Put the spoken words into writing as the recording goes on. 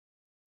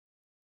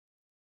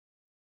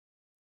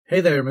Hey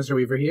there, Mr.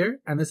 Weaver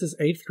here, and this is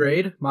 8th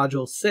grade,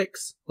 Module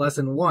 6,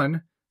 Lesson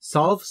 1,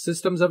 Solve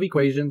Systems of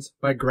Equations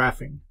by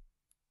Graphing.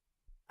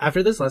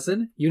 After this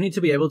lesson, you need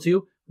to be able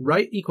to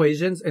write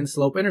equations in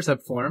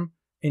slope-intercept form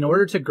in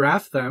order to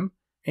graph them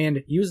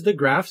and use the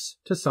graphs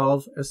to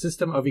solve a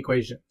system of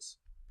equations.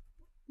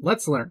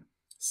 Let's learn.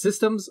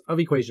 Systems of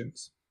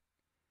equations.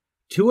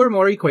 Two or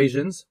more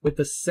equations with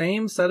the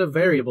same set of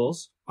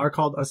variables are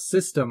called a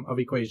system of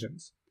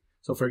equations.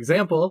 So for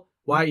example,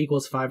 y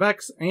equals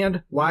 5x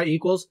and y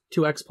equals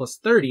 2x plus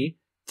 30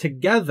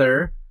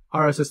 together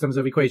are our systems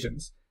of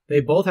equations. They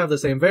both have the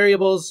same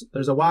variables.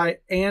 There's a y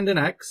and an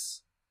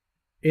x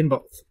in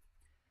both.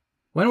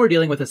 When we're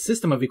dealing with a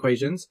system of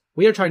equations,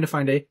 we are trying to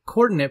find a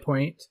coordinate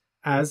point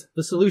as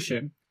the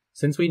solution,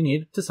 since we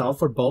need to solve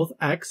for both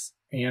x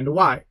and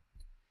y.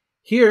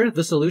 Here,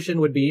 the solution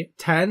would be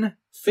 10,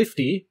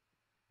 50,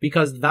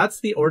 because that's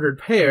the ordered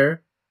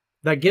pair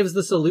that gives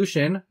the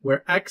solution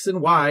where x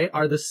and y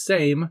are the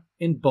same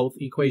in both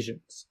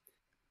equations.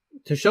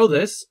 To show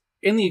this,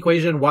 in the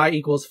equation y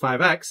equals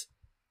 5x,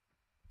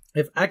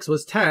 if x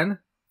was 10,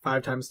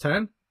 5 times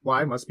 10,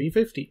 y must be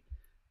 50.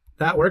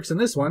 That works in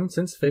this one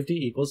since 50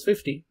 equals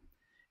 50.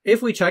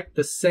 If we check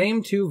the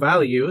same two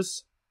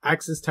values,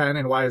 x is 10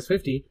 and y is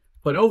 50,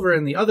 but over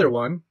in the other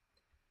one,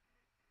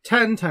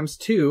 10 times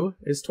 2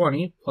 is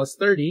 20 plus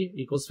 30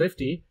 equals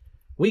 50,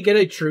 we get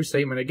a true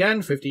statement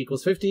again, 50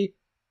 equals 50.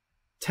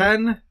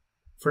 10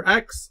 for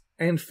x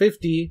and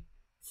 50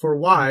 for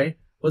y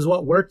was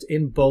what worked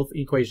in both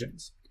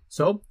equations.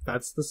 So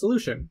that's the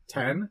solution,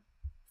 10,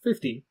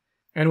 50.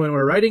 And when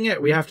we're writing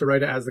it, we have to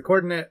write it as the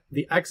coordinate.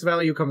 The x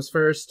value comes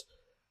first,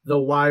 the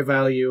y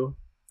value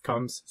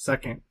comes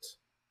second.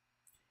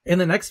 In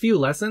the next few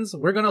lessons,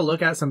 we're going to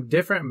look at some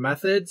different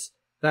methods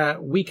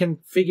that we can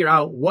figure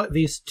out what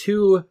these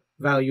two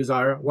values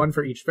are, one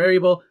for each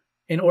variable,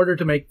 in order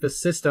to make the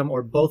system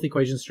or both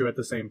equations true at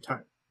the same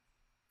time.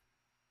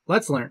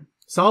 Let's learn.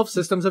 Solve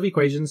systems of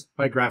equations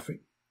by graphing.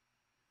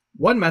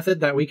 One method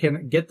that we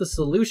can get the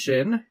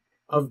solution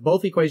of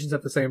both equations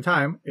at the same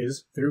time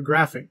is through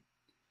graphing.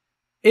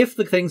 If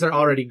the things are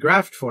already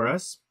graphed for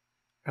us,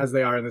 as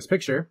they are in this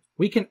picture,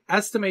 we can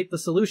estimate the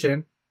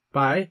solution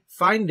by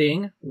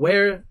finding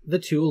where the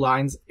two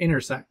lines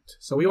intersect.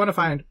 So we want to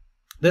find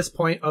this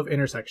point of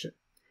intersection.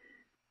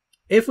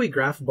 If we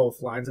graph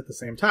both lines at the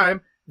same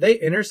time, they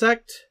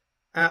intersect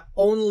at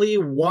only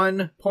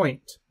one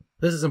point.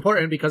 This is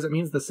important because it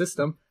means the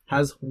system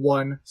has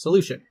one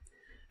solution.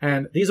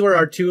 And these were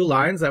our two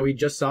lines that we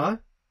just saw.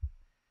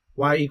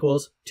 Y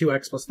equals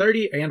 2x plus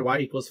 30 and y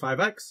equals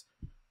 5x.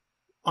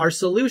 Our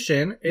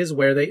solution is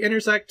where they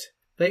intersect.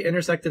 They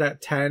intersected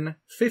at 10,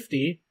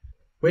 50,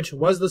 which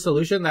was the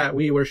solution that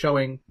we were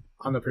showing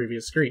on the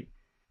previous screen.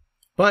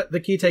 But the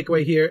key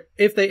takeaway here,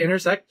 if they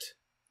intersect,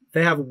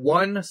 they have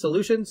one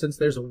solution since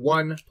there's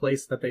one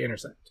place that they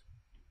intersect.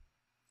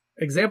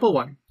 Example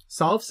 1.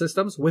 Solve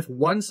systems with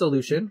one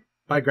solution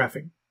by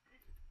graphing.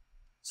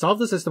 Solve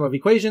the system of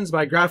equations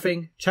by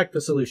graphing. Check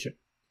the solution.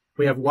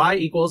 We have y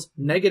equals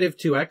negative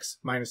 2x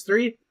minus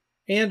 3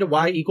 and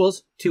y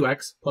equals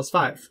 2x plus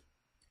 5.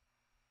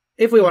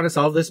 If we want to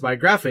solve this by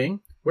graphing,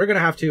 we're going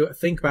to have to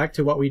think back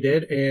to what we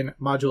did in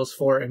modules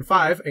 4 and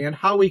 5 and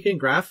how we can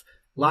graph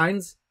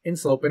lines in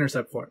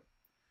slope-intercept form.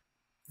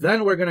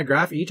 Then we're going to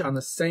graph each on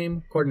the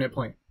same coordinate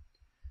plane.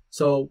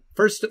 So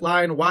first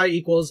line, y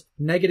equals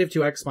negative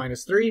 2x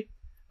minus 3.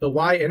 The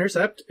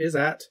y-intercept is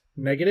at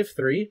negative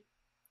 3,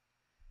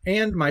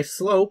 and my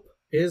slope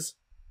is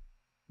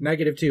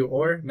negative 2,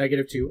 or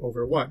negative 2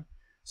 over 1.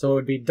 So it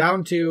would be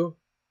down 2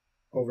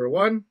 over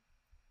 1,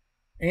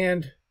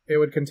 and it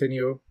would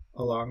continue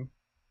along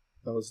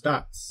those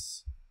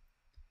dots.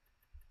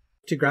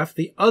 To graph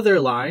the other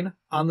line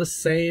on the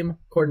same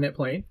coordinate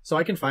plane, so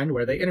I can find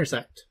where they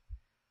intersect.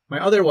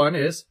 My other one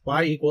is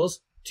y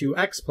equals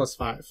 2x plus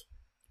 5.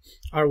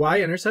 Our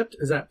y-intercept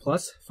is at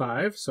plus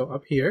 5, so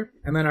up here.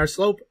 And then our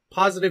slope,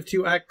 positive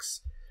 2x.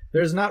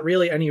 There's not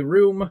really any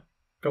room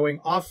going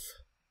off.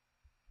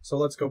 So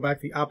let's go back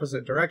the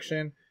opposite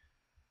direction.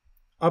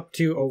 Up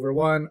 2 over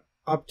 1.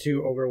 Up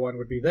 2 over 1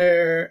 would be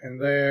there,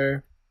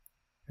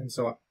 and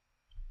so on.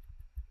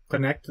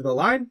 Connect the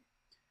line.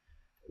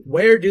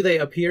 Where do they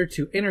appear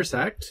to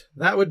intersect?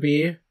 That would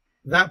be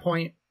that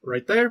point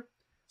right there.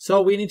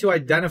 So we need to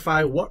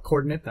identify what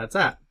coordinate that's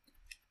at.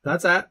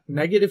 That's at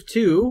negative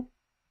 2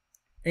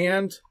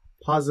 and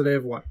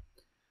positive 1.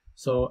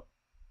 So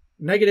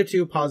negative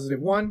 2, positive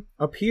 1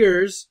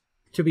 appears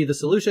to be the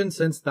solution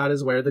since that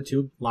is where the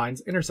two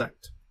lines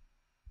intersect.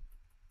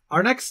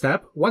 Our next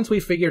step, once we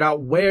figured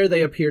out where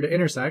they appear to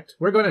intersect,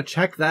 we're going to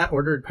check that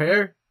ordered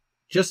pair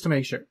just to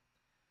make sure.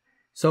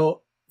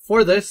 So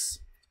for this,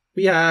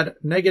 we had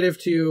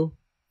negative 2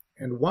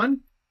 and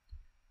 1,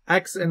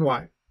 x and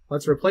y.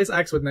 Let's replace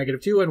x with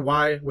negative 2 and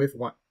y with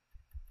 1.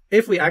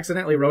 If we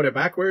accidentally wrote it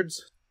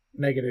backwards,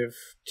 negative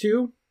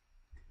 2,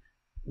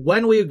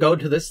 when we go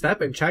to this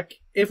step and check,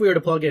 if we were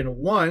to plug in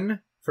 1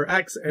 for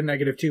x and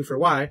negative 2 for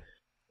y,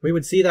 we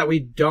would see that we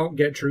don't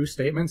get true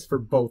statements for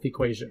both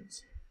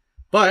equations.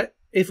 But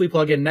if we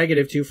plug in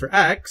negative 2 for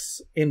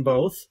x in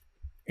both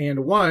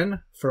and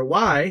 1 for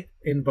y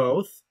in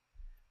both,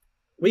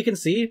 we can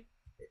see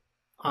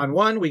on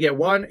one we get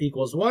 1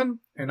 equals 1,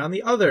 and on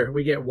the other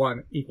we get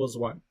 1 equals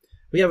 1.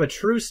 We have a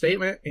true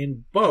statement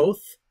in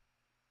both,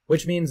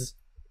 which means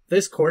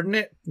this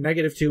coordinate,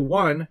 -2,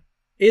 1,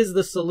 is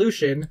the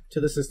solution to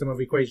the system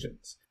of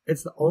equations.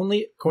 It's the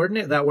only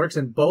coordinate that works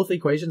in both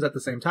equations at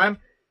the same time,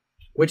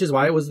 which is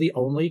why it was the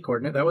only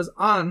coordinate that was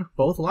on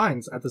both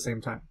lines at the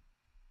same time.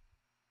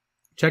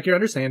 Check your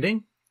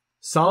understanding.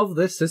 Solve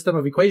this system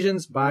of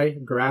equations by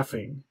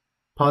graphing.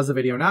 Pause the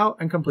video now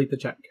and complete the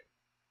check.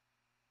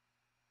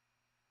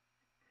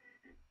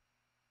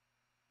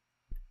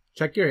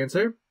 Check your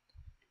answer.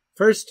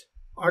 First,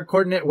 our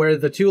coordinate where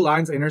the two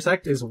lines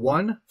intersect is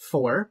 1,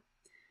 4.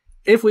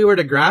 If we were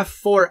to graph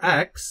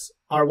 4x,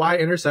 our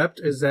y-intercept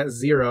is at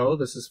 0.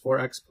 This is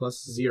 4x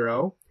plus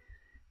 0.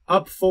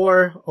 Up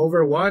 4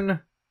 over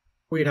 1,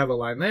 we'd have a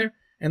line there.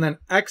 And then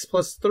x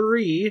plus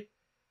 3,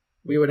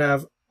 we would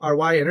have our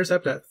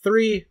y-intercept at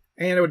 3,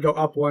 and it would go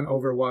up 1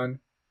 over 1.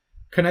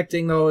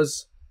 Connecting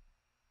those,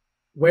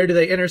 where do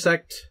they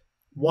intersect?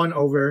 1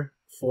 over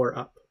 4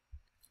 up.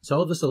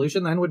 So the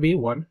solution then would be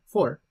 1,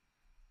 4.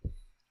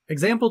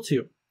 Example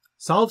 2.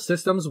 Solve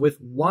systems with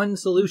one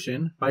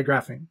solution by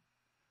graphing.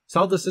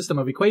 Solve the system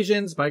of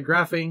equations by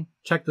graphing.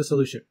 Check the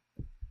solution.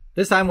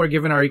 This time we're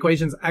given our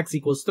equations x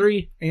equals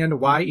 3 and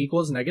y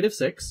equals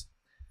 -6.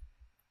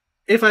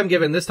 If I'm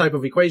given this type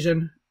of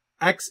equation,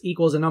 x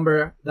equals a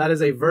number that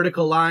is a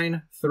vertical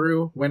line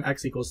through when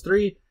x equals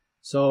 3.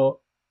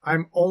 So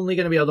I'm only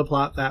going to be able to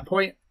plot that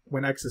point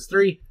when x is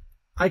 3.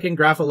 I can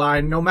graph a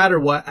line no matter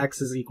what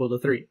x is equal to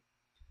 3.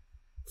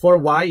 For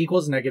y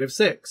equals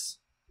 -6.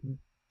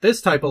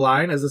 This type of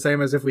line is the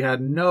same as if we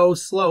had no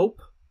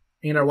slope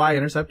and our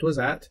y-intercept was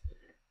at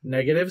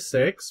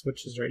 -6,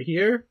 which is right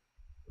here.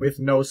 With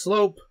no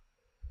slope,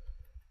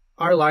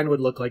 our line would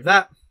look like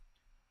that.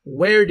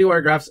 Where do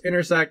our graphs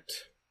intersect?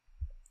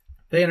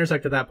 They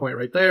intersect at that point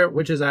right there,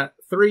 which is at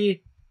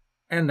 3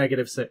 and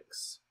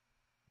 -6.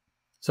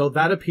 So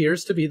that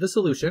appears to be the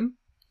solution.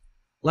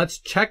 Let's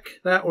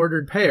check that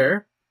ordered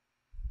pair.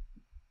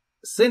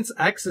 Since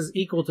x is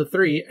equal to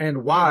 3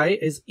 and y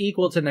is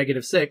equal to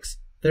 -6,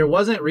 there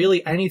wasn't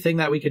really anything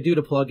that we could do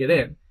to plug it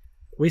in.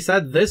 We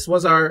said this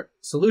was our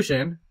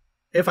solution.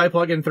 If I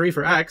plug in 3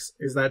 for x,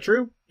 is that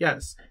true?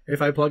 Yes.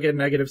 If I plug in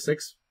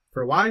 -6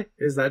 for y,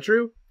 is that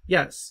true?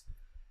 Yes.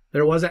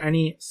 There wasn't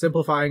any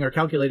simplifying or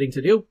calculating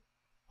to do.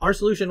 Our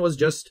solution was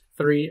just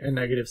 3 and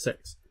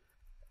 -6.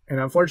 And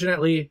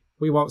unfortunately,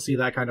 we won't see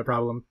that kind of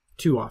problem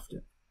too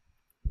often.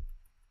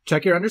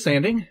 Check your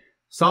understanding.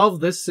 Solve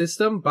this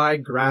system by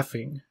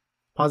graphing.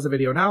 Pause the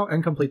video now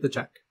and complete the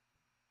check.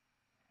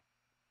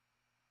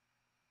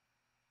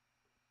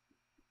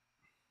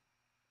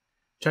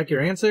 Check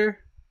your answer.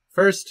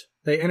 First,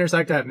 they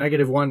intersect at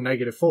 -1,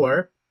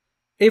 -4.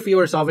 If you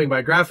were solving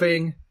by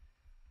graphing,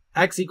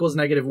 x equals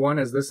 -1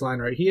 is this line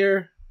right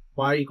here.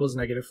 Y equals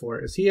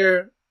 -4 is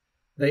here.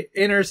 They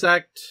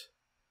intersect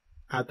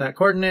at that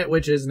coordinate,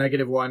 which is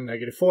 -1,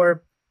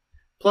 -4.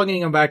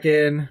 Plugging them back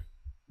in,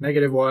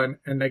 -1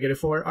 and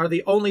 -4 are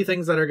the only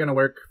things that are going to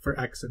work for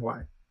x and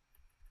y.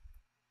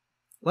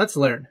 Let's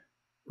learn.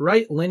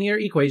 Write linear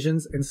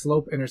equations in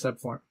slope-intercept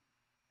form.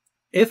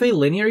 If a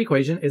linear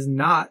equation is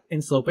not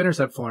in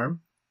slope-intercept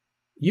form,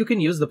 you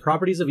can use the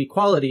properties of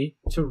equality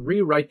to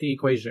rewrite the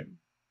equation.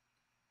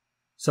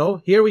 So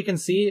here we can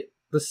see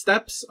the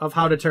steps of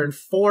how to turn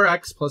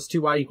 4x plus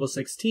 2y equals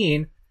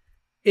 16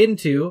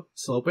 into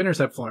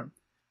slope-intercept form.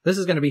 This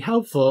is going to be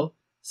helpful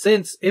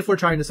since if we're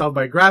trying to solve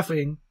by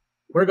graphing,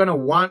 we're going to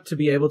want to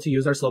be able to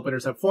use our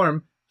slope-intercept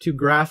form to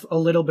graph a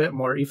little bit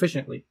more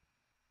efficiently.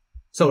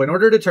 So in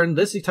order to turn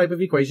this type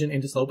of equation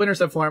into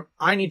slope-intercept form,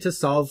 I need to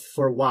solve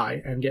for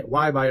y and get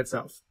y by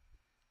itself.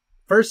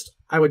 First,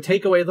 I would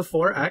take away the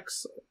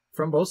 4x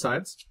from both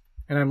sides,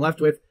 and I'm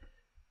left with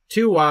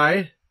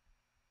 2y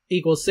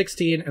equals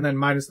 16 and then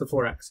minus the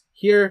 4x.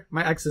 Here,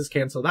 my x's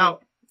canceled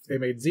out. They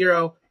made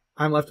 0.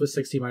 I'm left with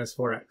 16 minus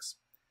 4x.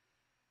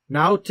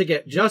 Now, to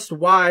get just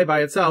y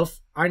by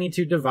itself, I need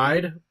to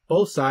divide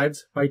both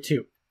sides by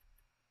 2.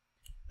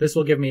 This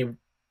will give me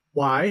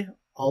y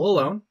all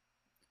alone.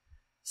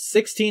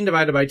 16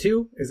 divided by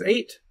 2 is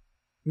 8.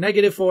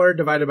 -4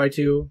 divided by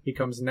 2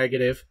 becomes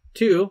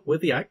 -2 with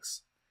the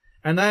x.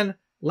 And then,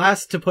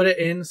 last, to put it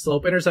in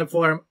slope-intercept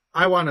form,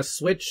 I want to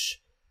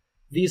switch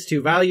these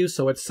two values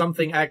so it's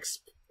something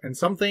x and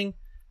something.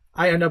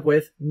 I end up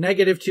with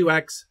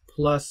 -2x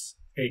plus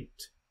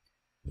 8.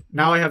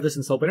 Now I have this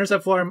in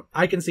slope-intercept form.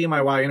 I can see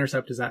my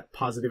y-intercept is at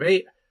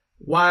 +8,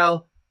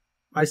 while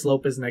my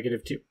slope is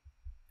 -2.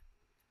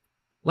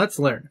 Let's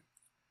learn.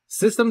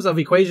 Systems of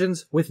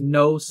equations with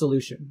no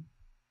solution.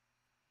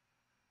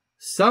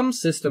 Some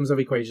systems of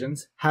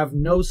equations have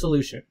no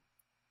solution.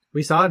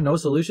 We saw no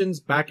solutions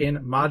back in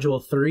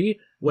Module 3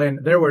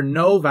 when there were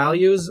no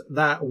values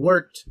that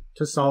worked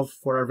to solve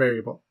for our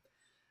variable.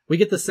 We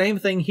get the same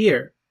thing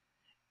here.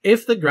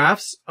 If the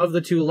graphs of the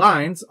two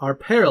lines are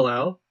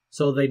parallel,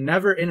 so they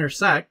never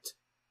intersect,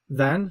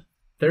 then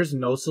there's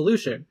no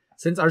solution,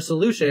 since our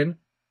solution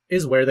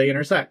is where they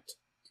intersect.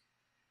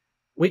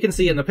 we can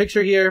see in the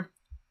picture here,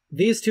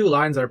 these two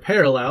lines are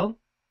parallel.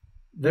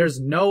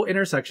 There's no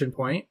intersection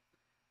point.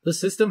 The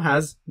system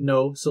has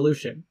no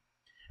solution.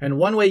 And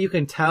one way you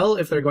can tell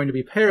if they're going to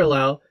be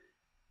parallel,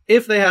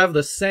 if they have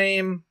the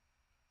same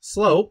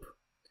slope,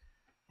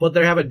 but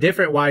they have a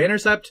different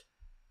y-intercept,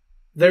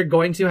 they're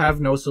going to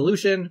have no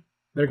solution.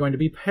 They're going to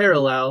be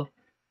parallel.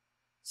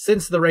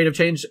 Since the rate of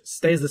change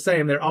stays the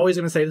same, they're always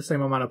going to stay the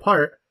same amount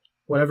apart.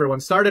 Whatever one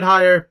started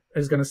higher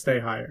is going to stay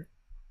higher.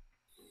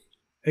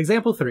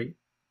 Example 3.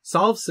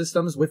 Solve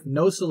systems with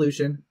no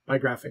solution by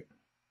graphing.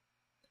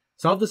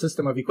 Solve the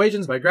system of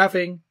equations by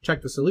graphing.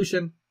 Check the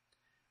solution.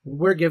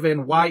 We're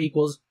given y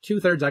equals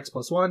 2/3 x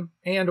plus 1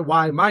 and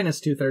y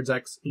minus 2/3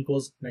 x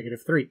equals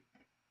 -3.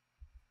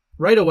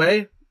 Right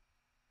away,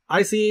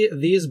 I see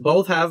these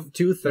both have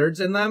 2/3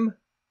 in them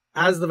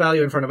as the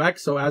value in front of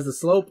x, so as the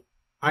slope.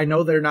 I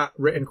know they're not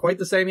written quite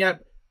the same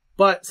yet,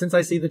 but since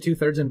I see the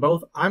 2/3 in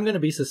both, I'm going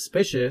to be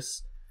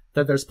suspicious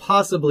that there's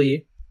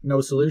possibly no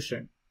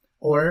solution,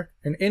 or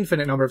an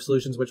infinite number of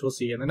solutions, which we'll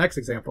see in the next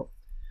example.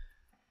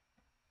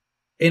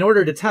 In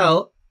order to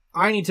tell,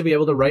 I need to be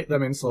able to write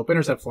them in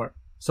slope-intercept form.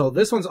 So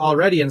this one's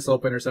already in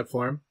slope-intercept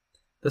form.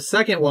 The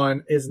second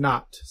one is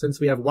not, since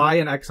we have y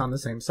and x on the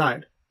same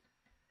side.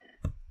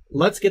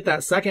 Let's get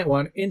that second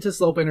one into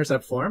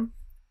slope-intercept form.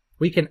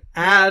 We can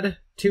add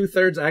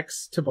 2/3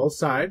 x to both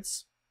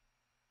sides.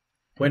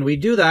 When we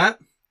do that,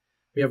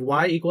 we have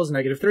y equals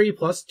 -3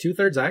 plus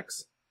 2/3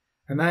 x.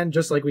 And then,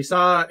 just like we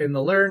saw in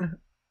the learn,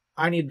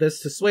 I need this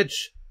to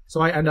switch,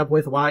 so I end up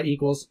with y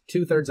equals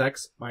 2/3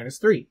 x minus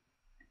 3.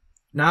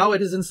 Now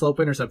it is in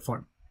slope-intercept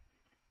form.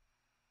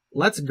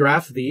 Let's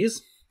graph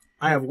these.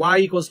 I have y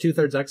equals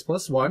 2/3 x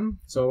plus 1,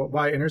 so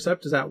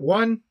y-intercept is at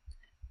 1.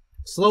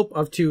 Slope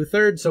of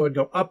 2/3, so it'd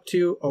go up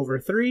 2 over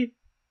 3,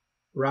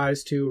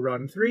 rise 2,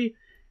 run 3,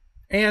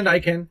 and I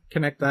can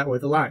connect that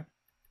with a line.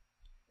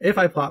 If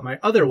I plot my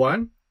other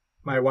one,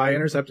 my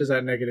y-intercept is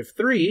at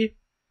 -3,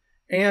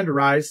 and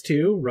rise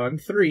 2, run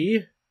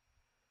 3,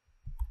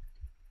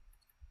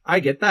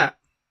 I get that.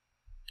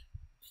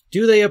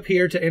 Do they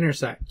appear to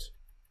intersect?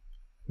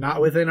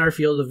 Not within our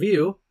field of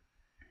view.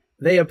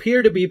 They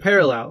appear to be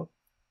parallel,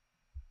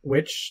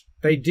 which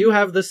they do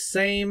have the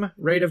same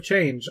rate of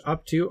change,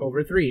 up 2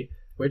 over 3,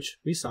 which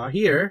we saw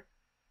here.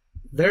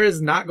 There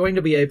is not going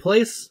to be a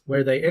place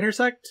where they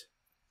intersect.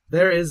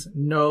 There is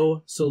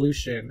no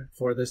solution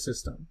for this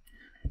system.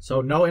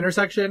 So no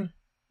intersection,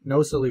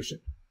 no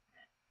solution.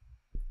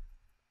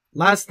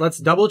 Last, let's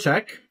double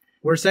check.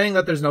 We're saying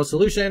that there's no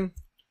solution.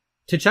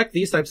 To check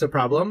these types of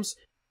problems,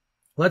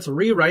 let's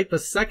rewrite the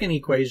second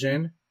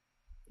equation,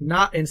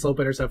 not in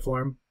slope-intercept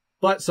form,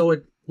 but so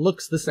it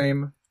looks the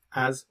same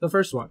as the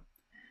first one.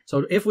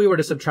 So if we were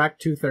to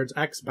subtract 2/3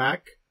 x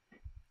back,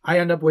 I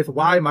end up with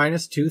y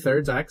minus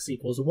 2/3 x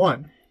equals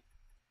 1.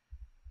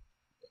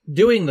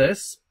 Doing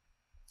this,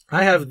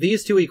 I have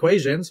these two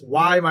equations,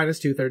 y minus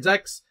 2/3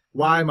 x,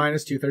 y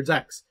minus 2/3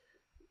 x.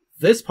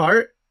 This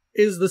part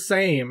is the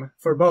same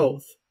for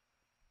both,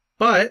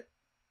 but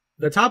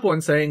the top one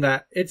saying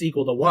that it's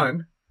equal to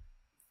 1,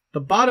 the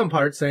bottom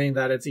part saying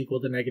that it's equal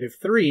to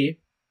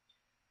 -3.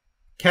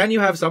 Can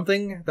you have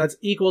something that's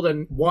equal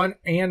to 1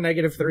 and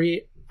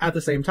 -3 at the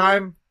same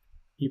time?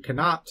 You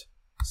cannot.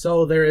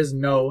 So there is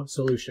no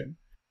solution.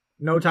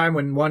 No time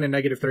when 1 and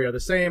 -3 are the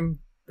same.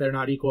 They're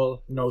not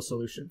equal. No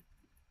solution.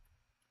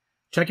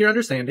 Check your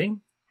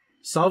understanding.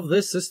 Solve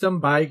this system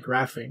by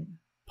graphing.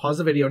 Pause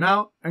the video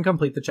now and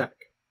complete the check.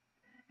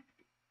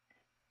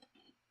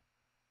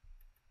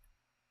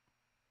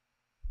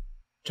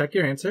 Check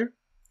your answer.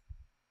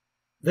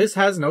 This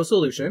has no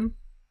solution.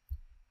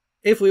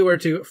 If we were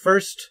to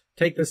first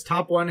take this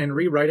top one and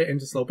rewrite it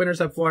into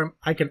slope-intercept form,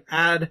 I can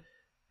add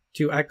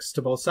 2x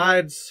to both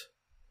sides.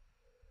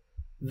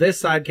 This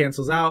side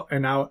cancels out,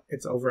 and now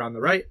it's over on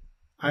the right.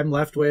 I'm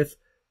left with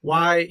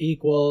y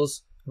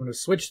equals, I'm going to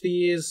switch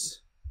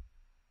these,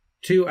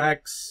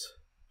 2x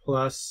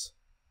plus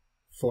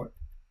 4.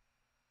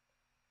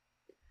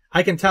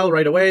 I can tell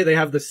right away they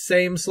have the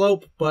same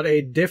slope, but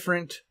a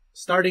different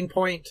starting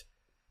point.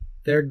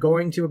 They're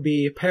going to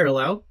be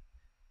parallel.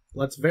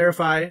 Let's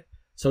verify.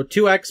 So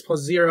 2x plus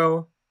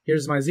 0,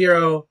 here's my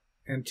 0,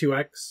 and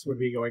 2x would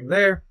be going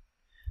there.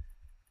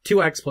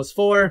 2x plus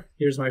 4,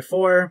 here's my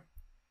 4,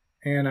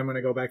 and I'm going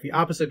to go back the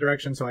opposite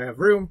direction so I have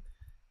room.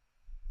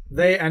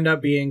 They end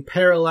up being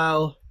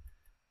parallel.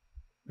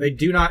 They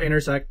do not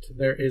intersect.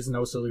 There is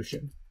no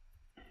solution.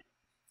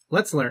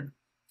 Let's learn.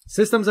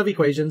 Systems of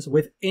equations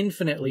with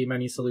infinitely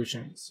many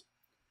solutions.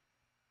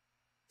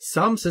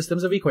 Some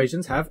systems of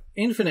equations have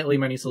infinitely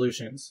many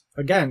solutions.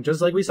 Again, just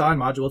like we saw in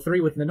Module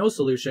 3 with the no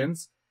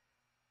solutions,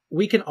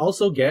 we can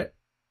also get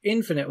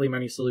infinitely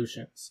many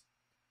solutions.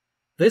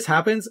 This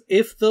happens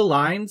if the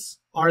lines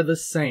are the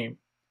same.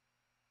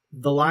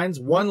 The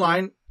lines, one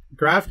line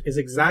graphed is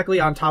exactly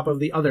on top of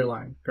the other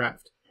line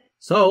graphed.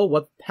 So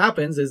what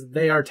happens is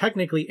they are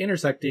technically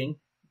intersecting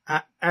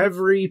at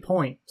every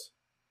point.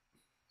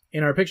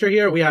 In our picture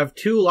here, we have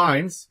two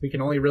lines. We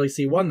can only really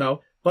see one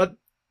though, but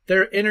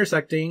they're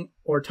intersecting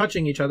or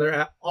touching each other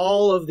at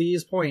all of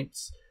these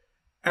points.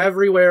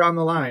 everywhere on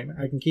the line.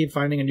 I can keep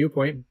finding a new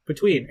point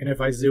between. And if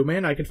I zoom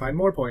in, I can find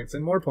more points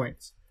and more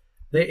points.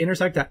 They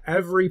intersect at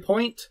every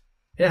point.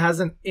 It has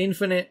an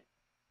infinite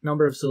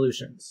number of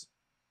solutions.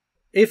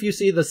 If you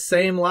see the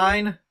same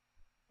line,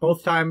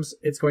 both times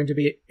it's going to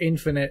be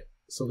infinite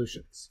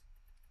solutions.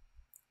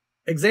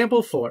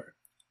 Example 4.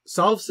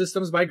 Solve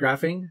systems by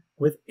graphing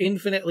with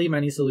infinitely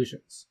many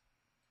solutions.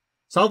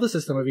 Solve the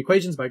system of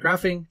equations by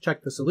graphing.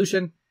 Check the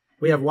solution.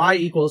 We have y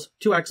equals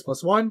 2x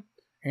plus 1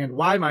 and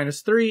y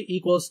minus 3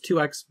 equals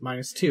 2x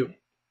minus 2.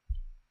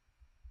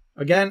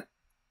 Again,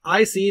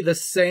 I see the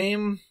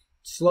same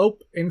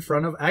slope in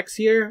front of x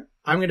here.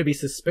 I'm going to be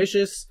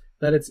suspicious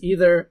that it's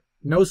either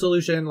no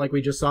solution like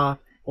we just saw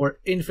or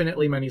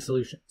infinitely many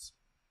solutions.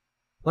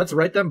 Let's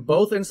write them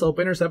both in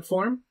slope-intercept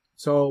form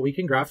so we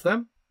can graph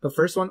them. The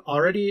first one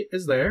already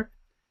is there.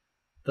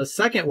 The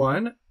second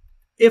one,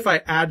 if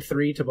I add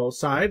 3 to both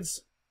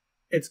sides,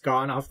 it's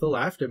gone off the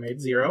left. It made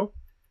 0.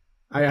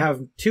 I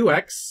have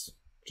 2x,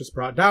 just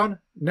brought down.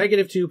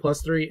 Negative 2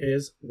 plus 3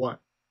 is 1.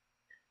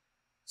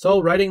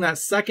 So writing that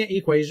second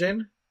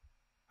equation,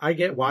 I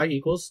get y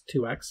equals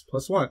 2x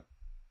plus 1.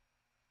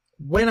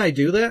 When I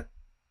do that,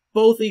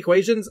 both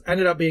equations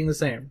ended up being the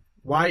same.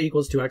 Y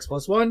equals 2x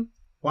plus 1,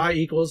 y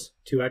equals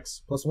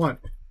 2x plus 1.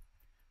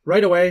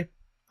 Right away,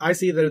 I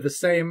see they're the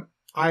same.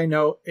 I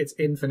know it's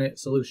infinite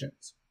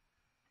solutions.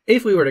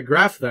 If we were to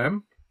graph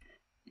them,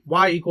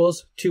 y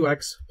equals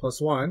 2x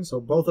plus 1, so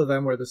both of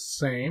them were the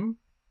same.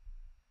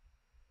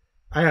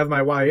 I have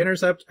my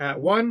y-intercept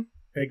at 1.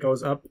 It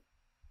goes up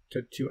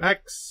to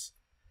 2x.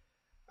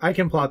 I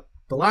can plot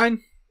the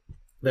line.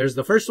 There's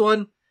the first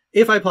one.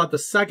 If I plot the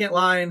second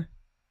line,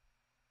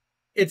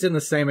 it's in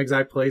the same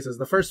exact place as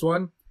the first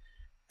one.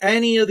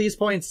 Any of these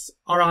points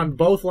are on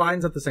both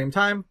lines at the same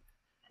time.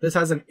 This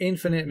has an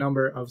infinite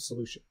number of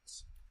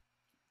solutions.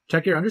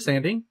 Check your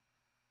understanding.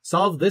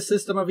 Solve this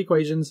system of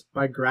equations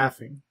by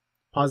graphing.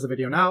 Pause the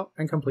video now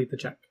and complete the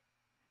check.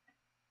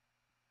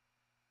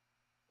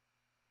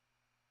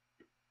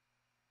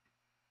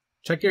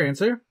 Check your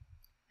answer.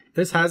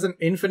 This has an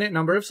infinite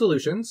number of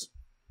solutions.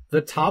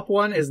 The top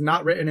one is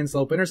not written in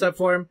slope-intercept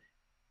form.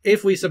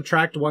 If we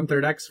subtract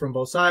 1/3 x from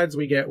both sides,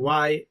 we get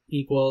y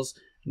equals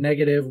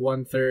negative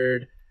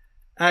 1/3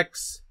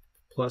 x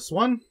plus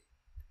 1.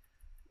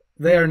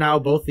 They are now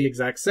both the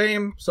exact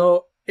same.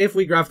 So if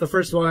we graph the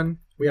first one,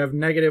 we have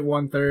negative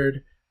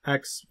 1/3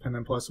 x and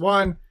then plus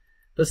 1.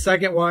 The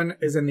second one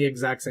is in the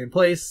exact same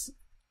place.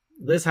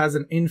 This has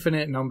an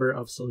infinite number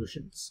of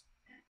solutions.